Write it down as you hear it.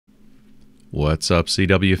What's up,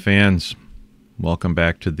 CW fans? Welcome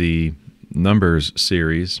back to the numbers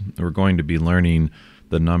series. We're going to be learning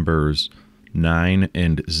the numbers 9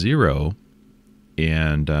 and 0,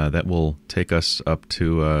 and that will take us up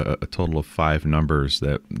to a total of 5 numbers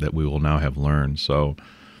that we will now have learned. So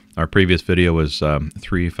our previous video was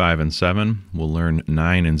 3, 5, and 7. We'll learn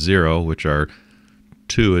 9 and 0, which are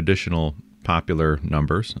 2 additional popular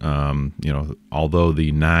numbers. Although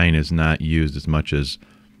the 9 is not used as much as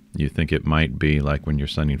you think it might be, like when you're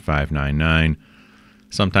sending 599.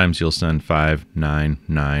 Sometimes you'll send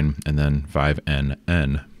 599 and then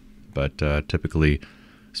 5NN, but typically,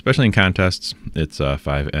 especially in contests, it's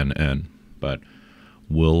 5NN. But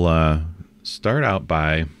we'll start out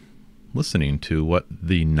by listening to what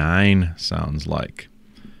the 9 sounds like.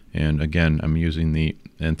 And again, I'm using the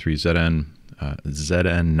N3ZN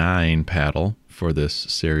ZN9 paddle for this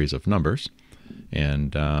series of numbers.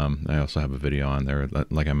 And I also have a video on there,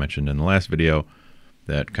 like I mentioned in the last video,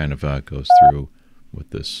 that kind of goes through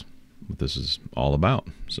what this is all about.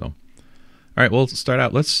 So, all right, we'll start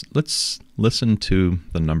out. Let's listen to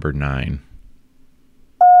the number 9.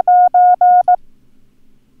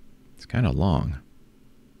 It's kind of long.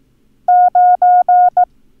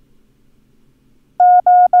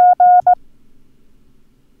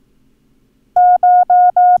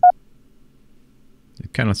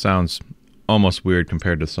 It kind of sounds almost weird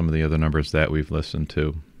compared to some of the other numbers that we've listened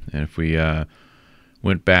to. And if we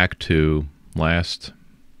went back to last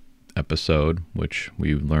episode, which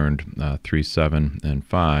we learned 3, 7, and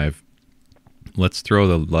 5, let's throw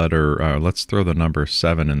the number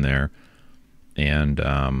 7 in there, and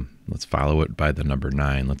let's follow it by the number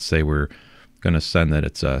 9. Let's say we're going to send that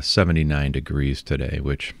it's 79 degrees today,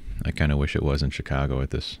 which I kind of wish it was in Chicago at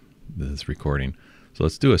this recording. So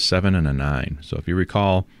let's do a 7 and a 9. So if you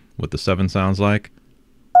recall what the 7 sounds like.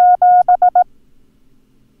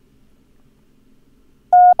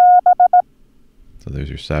 So there's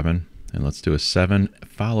your 7. And let's do a 7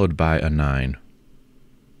 followed by a 9.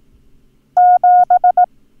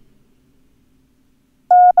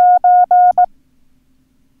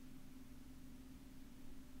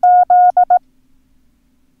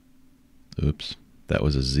 Oops, that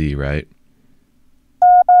was a Z, right?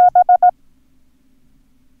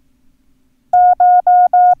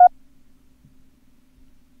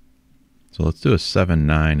 So let's do a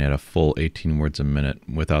 7-9 at a full 18 words a minute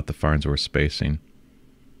without the Farnsworth spacing.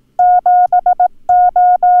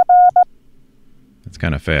 That's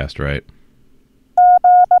kind of fast, right?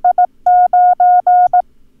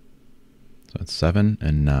 So it's 7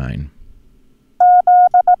 and 9.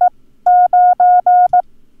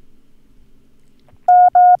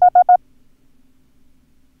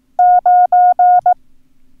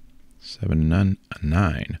 Seven and a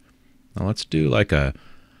 9. Now let's do like a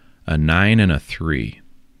 9 and a 3.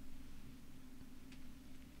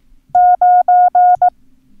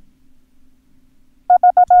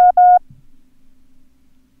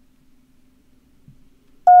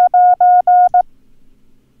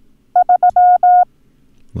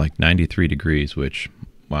 Like 93 degrees, which,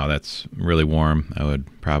 wow, that's really warm. I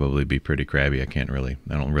would probably be pretty crabby. I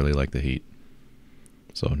don't really like the heat.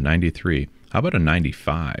 So 93. How about a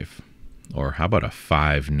 95? Or how about a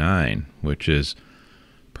 5-9, which is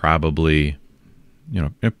probably,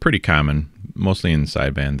 pretty common, mostly in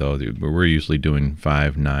sideband though. We're usually doing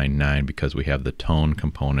 5-9-9 because we have the tone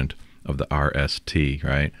component of the RST,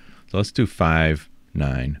 right? So let's do 5-9.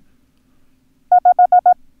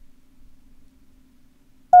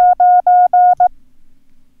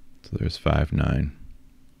 So there's 5-9.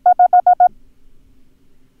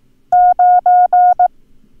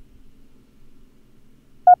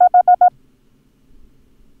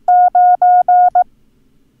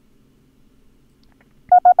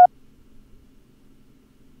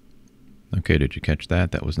 Okay, did you catch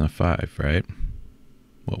that? That was a 5, right?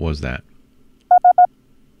 What was that?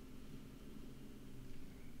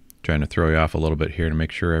 Trying to throw you off a little bit here to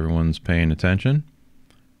make sure everyone's paying attention.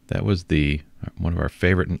 That was one of our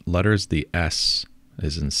favorite letters, the S,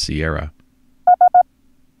 as in Sierra.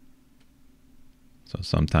 So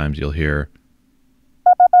sometimes you'll hear.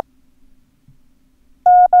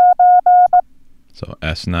 So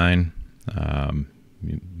S9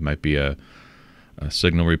 might be a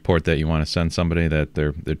signal report that you want to send somebody that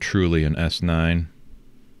they're truly an S9.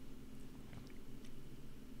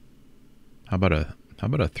 How about a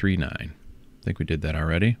 3-9? I think we did that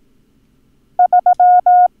already.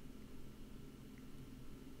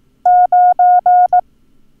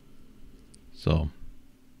 So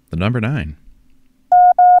the number 9.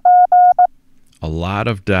 A lot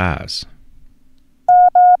of das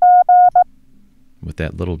with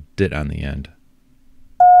that little dit on the end.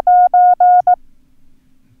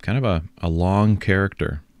 kind of a long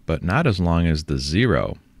character, but not as long as the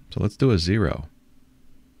 0. So let's do a 0.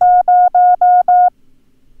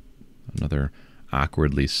 Another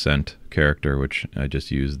awkwardly sent character, which I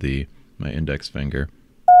just used my index finger.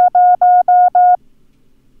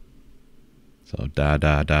 So da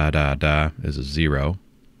da da da da is a 0.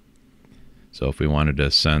 So if we wanted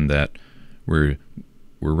to send that, we're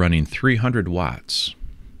running 300 watts.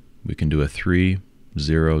 We can do a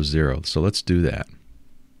 300. So let's do that.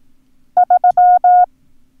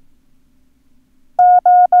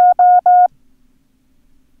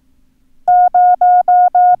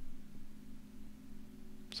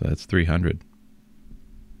 So that's 300.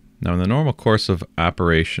 Now in the normal course of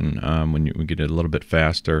operation, when we get it a little bit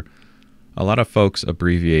faster, a lot of folks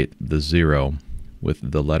abbreviate the 0 with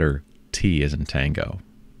the letter T as in tango.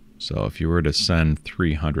 So if you were to send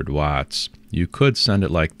 300 watts, you could send it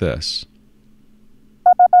like this.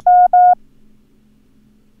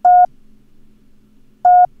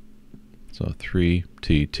 So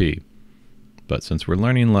 3TT. But since we're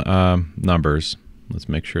learning numbers, let's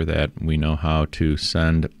make sure that we know how to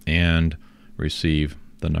send and receive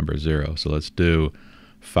the number 0. So let's do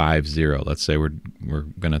 50. Let's say we're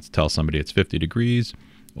going to tell somebody it's 50 degrees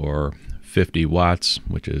or 50 watts,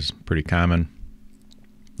 which is pretty common.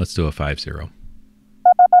 Let's do a 50.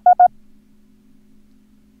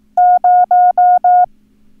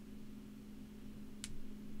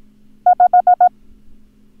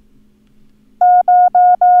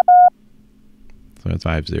 So that's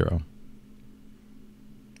 50.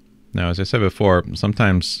 Now, as I said before,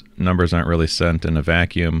 sometimes numbers aren't really sent in a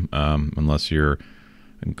vacuum unless you're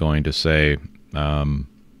going to say,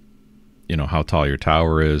 you know, how tall your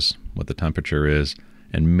tower is, what the temperature is,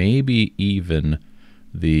 and maybe even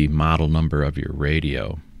the model number of your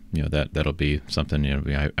radio. You know, that'll be something. You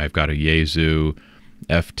know, I've got a Yaesu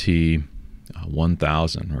FT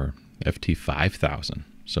 1000 or FT 5000.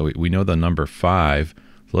 So we know the number 5.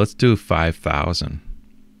 So let's do 5000.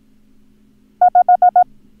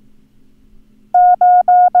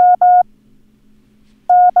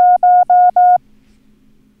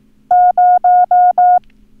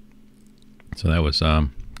 So that was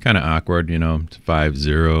kind of awkward, you know,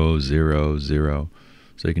 5000.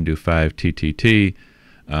 So you can do 5TTT.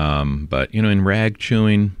 But you know, in rag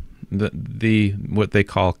chewing, the what they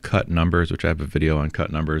call cut numbers, which I have a video on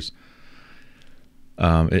cut numbers,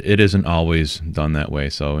 it isn't always done that way.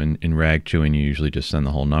 So in rag chewing, you usually just send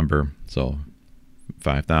the whole number. So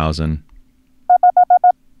 5000.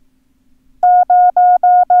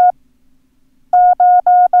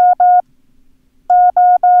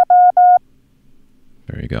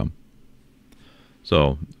 There you go.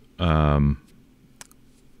 So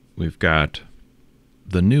we've got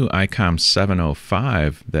the new ICOM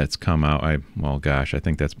 705 that's come out. Well, gosh, I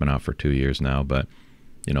think that's been out for 2 years now. But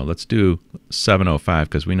you know, let's do 705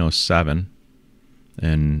 because we know 7,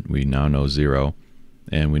 and we now know 0,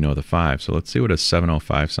 and we know the 5. So let's see what a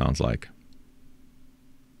 705 sounds like.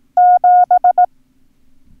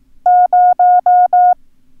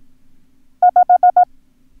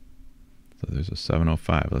 So there's a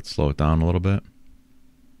 705. Let's slow it down a little bit.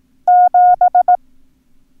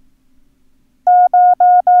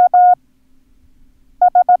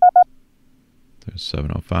 There's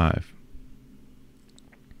 705.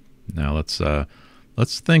 Now let's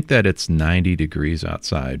think that it's 90 degrees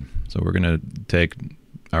outside. So we're going to take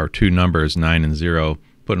our two numbers, 9 and 0,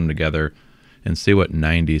 put them together, and see what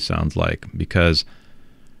 90 sounds like. Because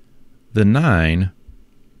the 9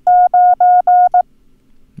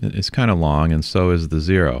 is kind of long, and so is the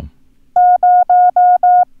 0.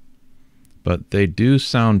 But they do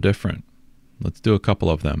sound different. Let's do a couple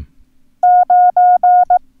of them.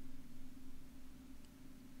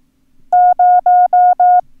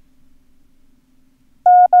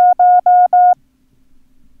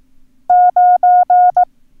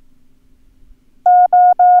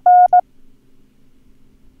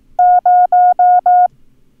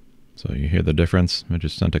 So you hear the difference? I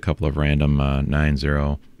just sent a couple of random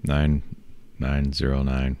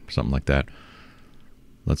 90909, something like that.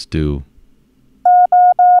 Let's do.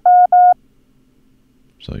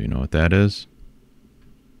 So you know what that is?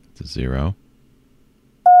 It's a 0.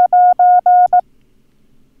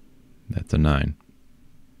 That's a 9.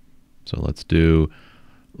 So let's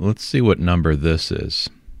see what number this is.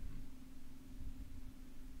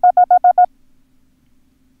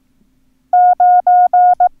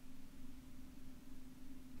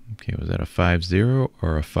 Okay, was that a 50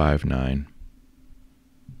 or a 59?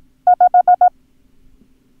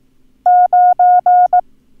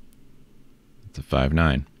 It's a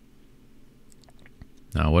 59.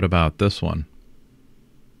 Now what about this one?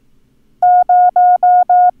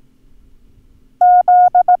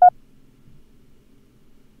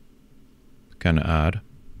 Kind of odd,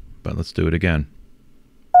 but let's do it again.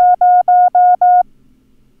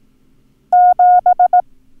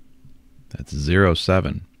 That's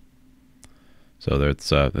 07. So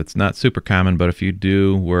that's not super common, but if you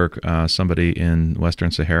do work somebody in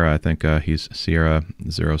Western Sahara, I think he's Sierra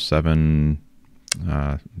 07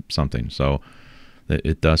 something. So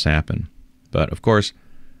it does happen. But of course,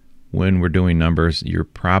 when we're doing numbers, you're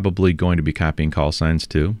probably going to be copying call signs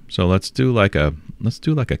too. So let's do like a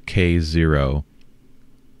K0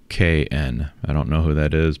 KN. I don't know who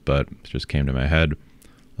that is, but it just came to my head.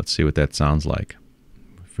 Let's see what that sounds like.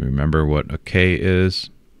 If you remember what a K is,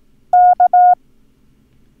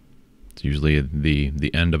 it's usually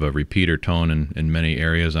the end of a repeater tone in many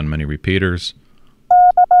areas on many repeaters.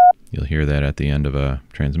 You'll hear that at the end of a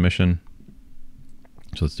transmission.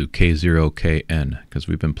 So let's do K0 KN, because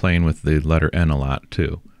we've been playing with the letter N a lot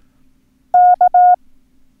too.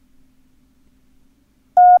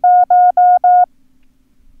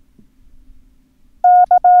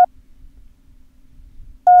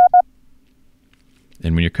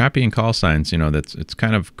 And when you're copying call signs, you know, it's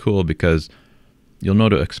kind of cool because you'll know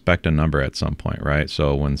to expect a number at some point, right?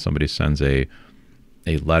 So when somebody sends a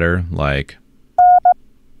letter, like,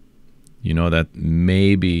 you know that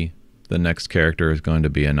maybe the next character is going to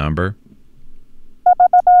be a number,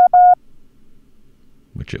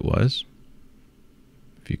 which it was.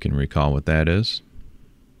 If you can recall what that is,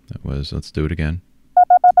 that was, let's do it again.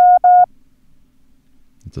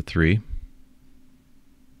 It's a 3.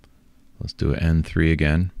 Let's do an N3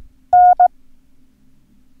 again.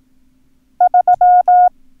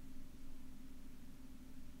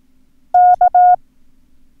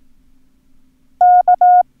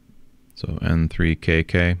 So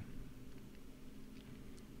N3KK.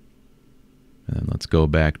 And then let's go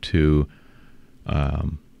back to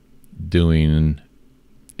doing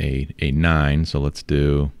a 9. So let's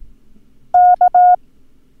do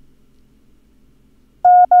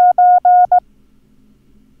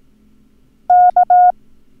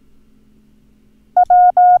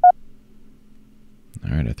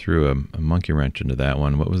all right, I threw a monkey wrench into that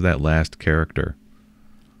one. What was that last character?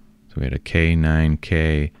 So we had a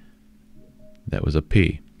K9K. That was a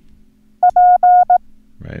P.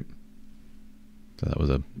 Right? So that was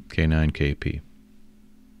a K9KP.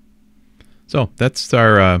 So that's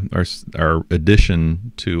our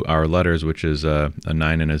addition to our letters, which is a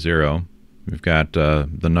 9 and a 0. We've got the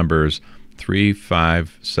numbers 3,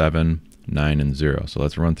 5, 7, 9, and 0. So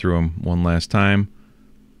let's run through them one last time.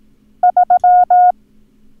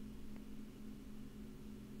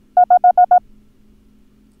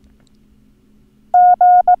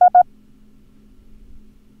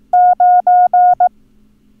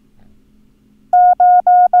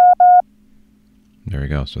 There we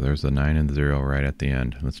go. So there's the 9 and the 0 right at the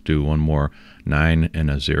end. Let's do one more 9 and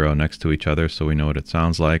a 0 next to each other so we know what it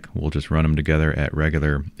sounds like. We'll just run them together at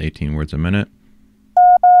regular 18 words a minute.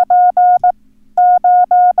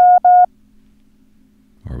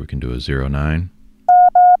 Or we can do a 0-9.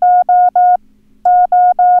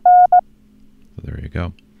 So there you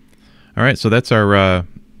go. All right, so that's our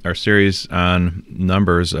series on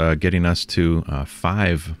numbers, getting us to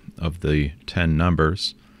 5 of the 10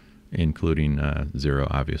 numbers, including 0,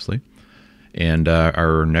 obviously. And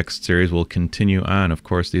our next series will continue on. Of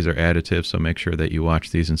course, these are additive, so make sure that you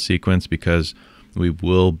watch these in sequence because we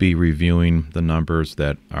will be reviewing the numbers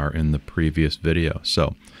that are in the previous video.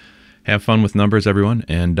 So have fun with numbers, everyone,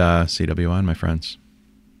 and CW on, my friends.